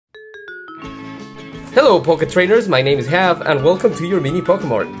Hello Poké Trainers, my name is Hav and welcome to your Mini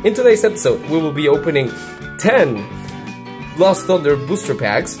Pokemart. In today's episode we will be opening 10 Lost Thunder booster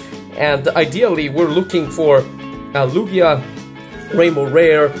packs, and ideally we're looking for a Lugia Rainbow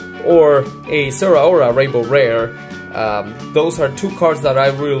Rare or a Zeraora Rainbow Rare. Those are two cards that I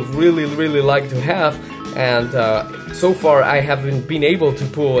will really like to have, and so far I haven't been able to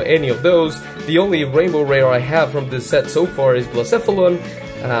pull any of those. The only Rainbow Rare I have from this set so far is Blacephalon,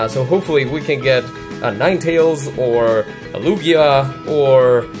 so hopefully we can get a Ninetails or a Lugia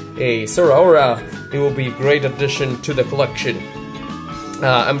or a Zeraora. It will be a great addition to the collection.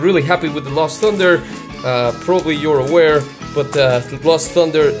 I'm really happy with the Lost Thunder. Probably you're aware, but Lost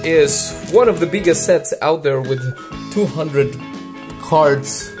Thunder is one of the biggest sets out there with 200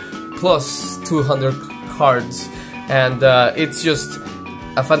 cards plus 200 cards, and it's just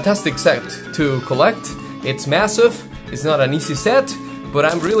a fantastic set to collect. It's massive, it's not an easy set, but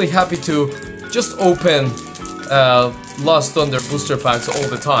I'm really happy to just open Lost Thunder booster packs all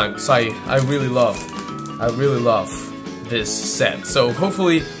the time, because I really love this set. So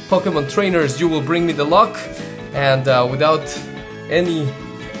hopefully, Pokemon trainers, you will bring me the luck, and without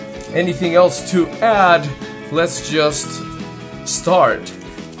anything else to add, let's just start.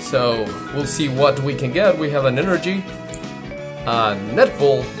 So we'll see what we can get. We have an Energy,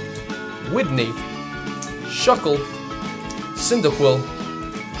 Netball, Whitney, Shuckle, Cyndaquil,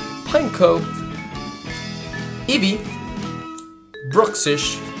 Pineco, Eevee,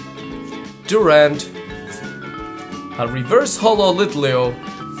 Bruxish, Durant, a Reverse Holo Litleo,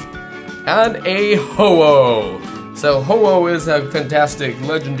 and a Ho-Oh. So Ho-Oh is a fantastic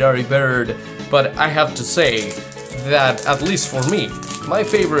legendary bird, but I have to say that, at least for me, my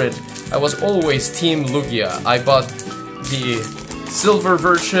favorite, I was always Team Lugia. I bought the silver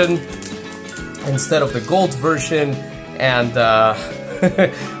version instead of the gold version, and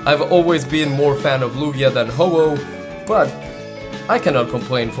I've always been more fan of Lugia than Ho-Oh, but I cannot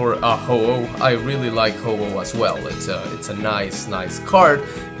complain for a Ho-Oh. I really like Ho-Oh as well. It's a nice card.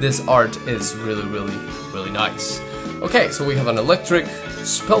 This art is really nice. Okay, so we have an Electric,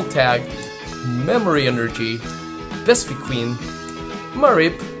 Spell Tag, Memory Energy, Vespiquen,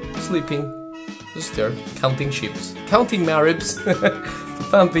 Marip, sleeping, just there, counting sheeps, counting Maribs,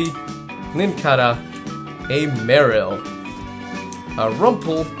 Fampi, Nincada, a Meryl, a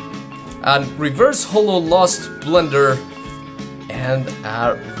Rumple, and Reverse Holo Lost Blender, and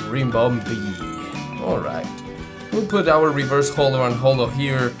a Rimbombi. Alright, we'll put our Reverse Holo and Holo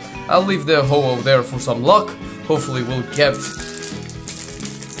here. I'll leave the Ho-Oh there for some luck. Hopefully we'll get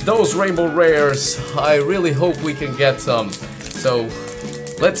those Rainbow Rares. I really hope we can get some. So,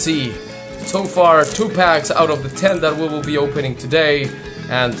 let's see. So far, 2 packs out of the 10 that we will be opening today,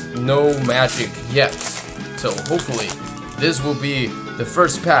 and no magic yet. So hopefully this will be the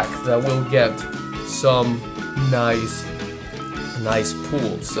first pack that will get some nice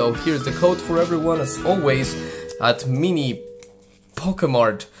pulls. So here's the code for everyone. As always, at Mini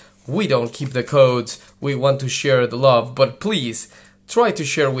Pokemart, we don't keep the codes. We want to share the love, but please try to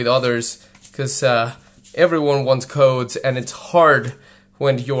share with others, because everyone wants codes and it's hard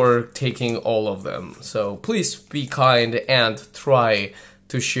when you're taking all of them. So please be kind and try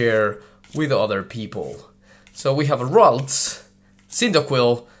to share with other people. So we have a Ralts,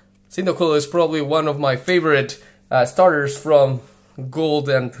 Cyndaquil. Cyndaquil is probably one of my favorite starters from Gold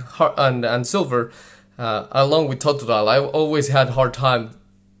and Silver, along with Totodile. I've always had a hard time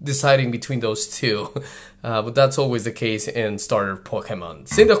deciding between those two, but that's always the case in starter Pokemon.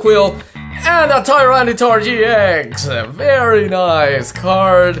 Cyndaquil and a Tyranitar GX! A very nice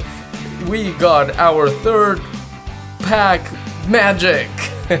card. We got our 3rd pack magic!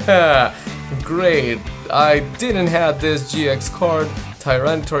 Great. I didn't have this GX card.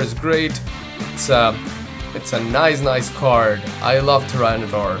 Tyranitar is great. It's a nice very I love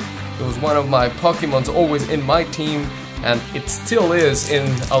Tyranitar. It was one of my Pokemons always in my team, and it still is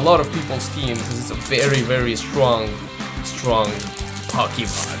in a lot of people's team, because it's a very strong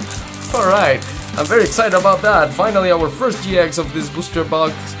Pokemon. Alright, I'm very excited about that. Finally our first GX of this booster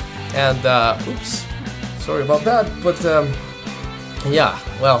box, and oops, sorry about that, but yeah,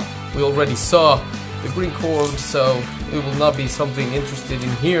 well, we already saw the green cord, so it will not be something interested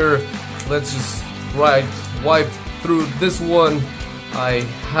in here. Let's just wipe through this one. I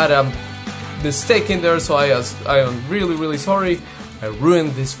had a mistake in there, so I am really sorry. I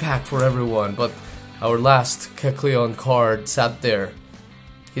ruined this pack for everyone, but our last Kecleon card sat there.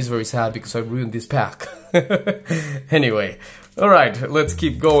 He's very sad because I ruined this pack. Anyway, alright, let's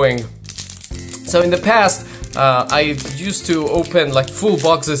keep going. So in the past, I used to open like full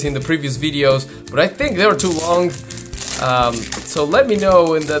boxes in the previous videos, but I think they're too long. So let me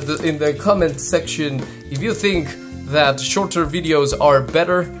know in the comment section if you think that shorter videos are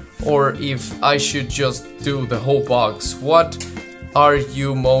better, or if I should just do the whole box. What are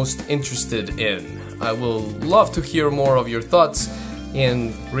you most interested in? I will love to hear more of your thoughts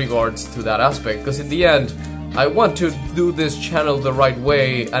in regards to that aspect, because in the end I want to do this channel the right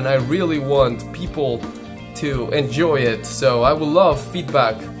way and I really want people to enjoy it, so I would love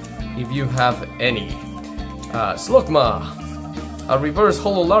feedback if you have any. Slugma, a reverse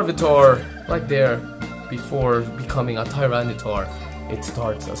holo Larvitar right there before becoming a Tyranitar. It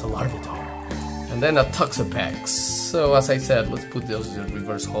starts as a Larvitar. And then a Toxapex. So as I said, let's put those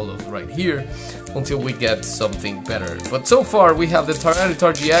reverse holos right here until we get something better. But so far we have the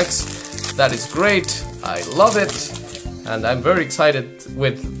Tyranitar GX. That is great. I love it. And I'm very excited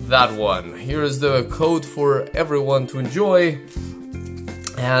with that one. Here is the code for everyone to enjoy.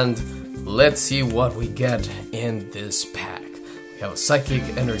 And let's see what we get in this pack. We have a Psychic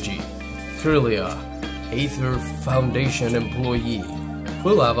Energy, Kirlia, Aether Foundation Employee,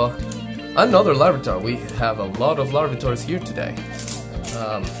 Quilava, another Larvitar. We have a lot of Larvitars here today.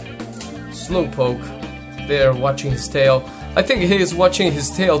 Slowpoke, there watching his tail. I think he is watching his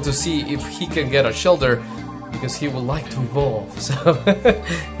tail to see if he can get a Shelter, because he would like to evolve. So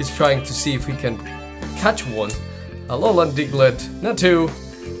he's trying to see if he can catch one. A Alolan Diglett, Natu,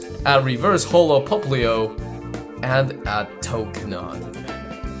 a reverse holo Poplio, and a Tokenon.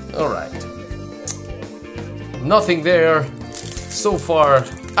 Alright. Nothing there. So far,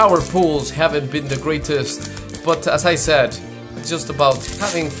 our pulls haven't been the greatest, but as I said, it's just about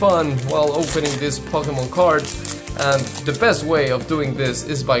having fun while opening this Pokemon card, and the best way of doing this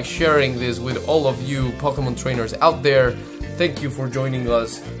is by sharing this with all of you Pokemon trainers out there. Thank you for joining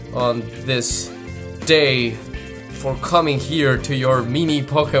us on this day, for coming here to your Mini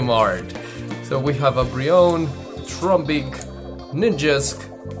Pokemart. So we have a Brion, Trumbeak, Ninjask,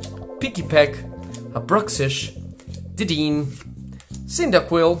 Pikipek, a Bruxish, Dideen,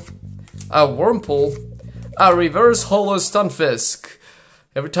 Cyndaquil, a Wurmple, a reverse holo Stunfisk.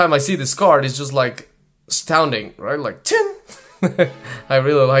 Every time I see this card, it's just like astounding, right? Like, tin! I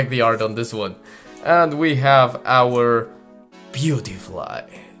really like the art on this one. And we have our Beautifly,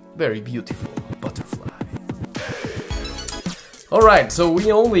 very beautiful butterfly. Alright, so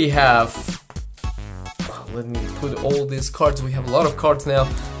we only have, let me put all these cards, we have a lot of cards now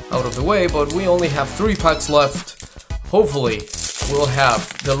out of the way, but we only have 3 packs left. Hopefully we'll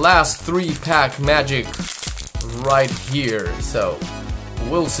have the last 3-pack magic right here, so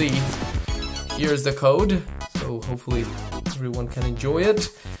we'll see. Here's the code, so hopefully everyone can enjoy it.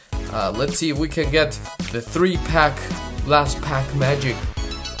 Let's see if we can get the 3-pack last pack magic.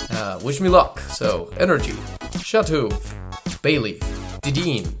 Wish me luck. So Energy, Chateau, Bayleaf,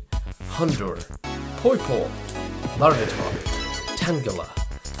 Dideen, Hundur, Poipole, Larvitar, Tangela,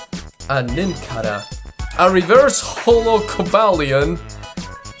 a Nincada, a reverse holo Cobalion,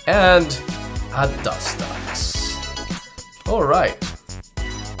 and a Dustox. Alright.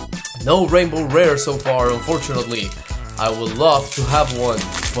 No Rainbow Rare so far, unfortunately. I would love to have one,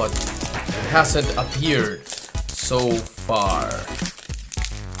 but it hasn't appeared so far.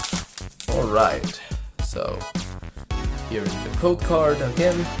 Alright, so here is the code card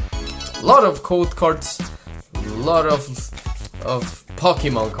again. A lot of code cards, a lot of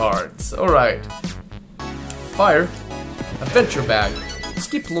Pokemon cards. Alright. Fire, Adventure Bag,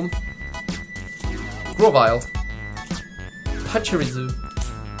 Skiploom, Grovyle, Pachirisu,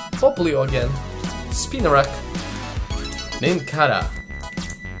 Poplio again, Spinarak, Nincada,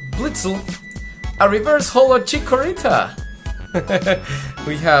 Blitzel, a reverse holo Chikorita.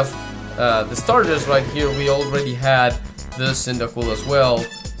 We have the starters right here. We already had this Cyndaquil as well.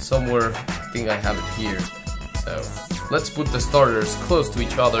 Somewhere, I think I have it here. So let's put the starters close to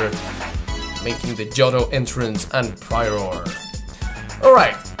each other, making the Johto entrance and Prior.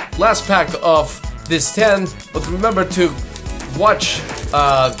 Alright, last pack of this 10, but remember to watch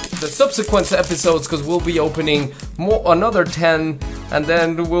the subsequent episodes, because we'll be opening another 10, and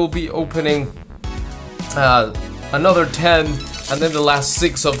then we'll be opening another 10, and then the last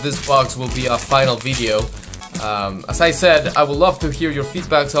 6 of this box will be a final video. As I said, I would love to hear your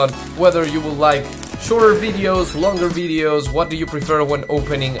feedbacks on whether you will like shorter videos, longer videos, what do you prefer when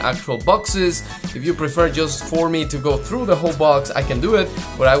opening actual boxes. If you prefer just for me to go through the whole box, I can do it,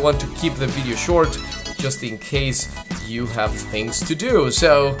 but I want to keep the video short, just in case you have things to do.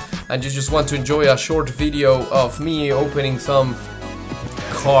 So, and you just want to enjoy a short video of me opening some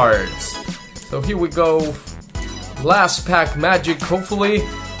cards. So here we go. Last pack magic, hopefully.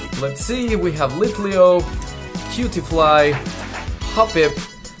 Let's see, we have Litleo, Cutiefly, Hoppip,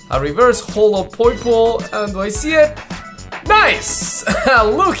 a reverse holo Poipole, and do I see it? Nice!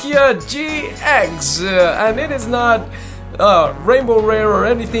 Lugia GX! And it is not Rainbow Rare or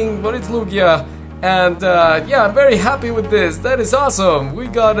anything, but it's Lugia. And yeah, I'm very happy with this. That is awesome! We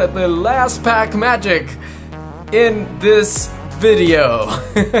got the last pack magic in this video.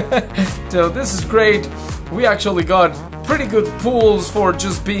 So this is great. We actually got pretty good pulls for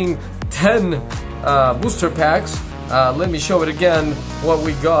just being 10 booster packs. Let me show it again what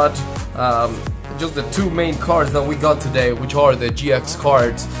we got. Just the two main cards that we got today, which are the GX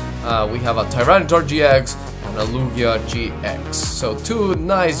cards. We have a Tyranitar GX and a Lugia GX. So two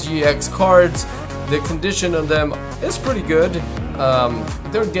nice GX cards. The condition on them is pretty good.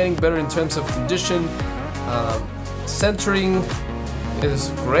 They're getting better in terms of condition. Centering is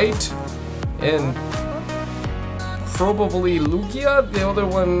great. And probably Lugia. The other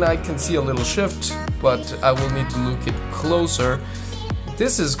one I can see a little shift, but I will need to look it closer.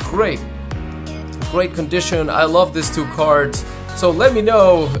 This is great. Great condition. I love these two cards. So let me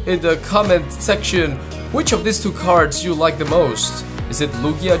know in the comment section which of these two cards you like the most. Is it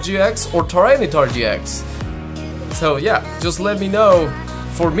Lugia GX or Tyranitar GX? So yeah, just let me know.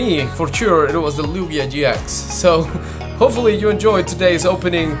 For me, for sure, it was the Lugia GX. So hopefully you enjoyed today's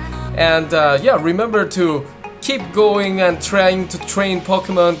opening. And yeah, remember to keep going and trying to train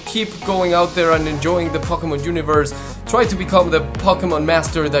Pokemon. Keep going out there and enjoying the Pokemon universe. Try to become the Pokemon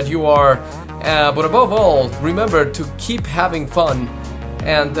master that you are. But above all, remember to keep having fun.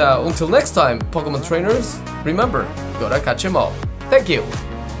 And until next time, Pokemon trainers, remember, gotta catch 'em all. Thank you!